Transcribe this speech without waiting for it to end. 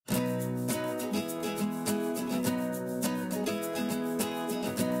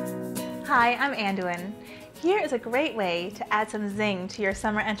Hi, I'm Anduin. Here is a great way to add some zing to your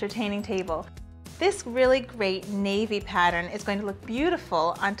summer entertaining table. This really great navy pattern is going to look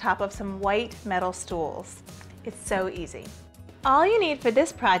beautiful on top of some white metal stools. It's so easy. All you need for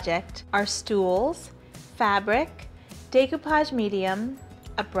this project are stools, fabric, decoupage medium,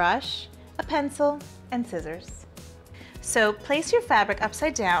 a brush, a pencil, and scissors. So place your fabric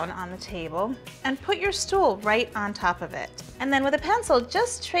upside down on the table and put your stool right on top of it. And then with a pencil,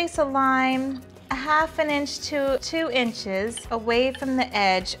 just trace a line a half an inch to 2 inches away from the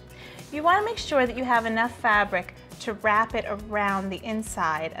edge. You want to make sure that you have enough fabric to wrap it around the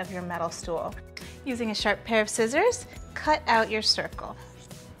inside of your metal stool. Using a sharp pair of scissors, cut out your circle.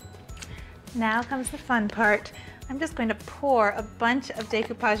 Now comes the fun part. I'm just going to pour a bunch of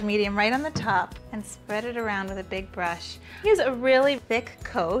decoupage medium right on the top and spread it around with a big brush. Use a really thick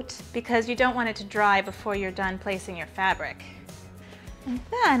coat because you don't want it to dry before you're done placing your fabric. And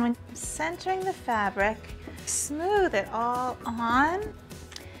then when centering the fabric, smooth it all on.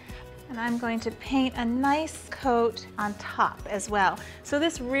 And I'm going to paint a nice coat on top as well. So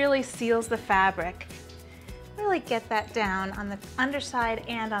this really seals the fabric. Really get that down on the underside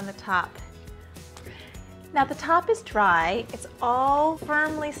and on the top. Now the top is dry, it's all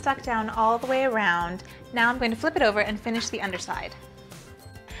firmly stuck down all the way around. Now I'm going to flip it over and finish the underside.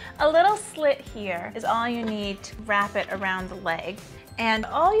 A little slit here is all you need to wrap it around the leg. And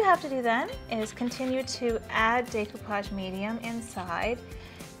all you have to do then is continue to add decoupage medium inside.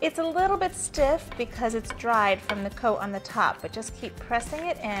 It's a little bit stiff because it's dried from the coat on the top, but just keep pressing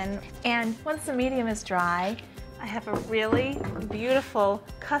it in. And once the medium is dry, I have a really beautiful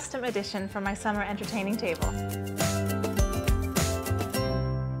custom edition for my summer entertaining table.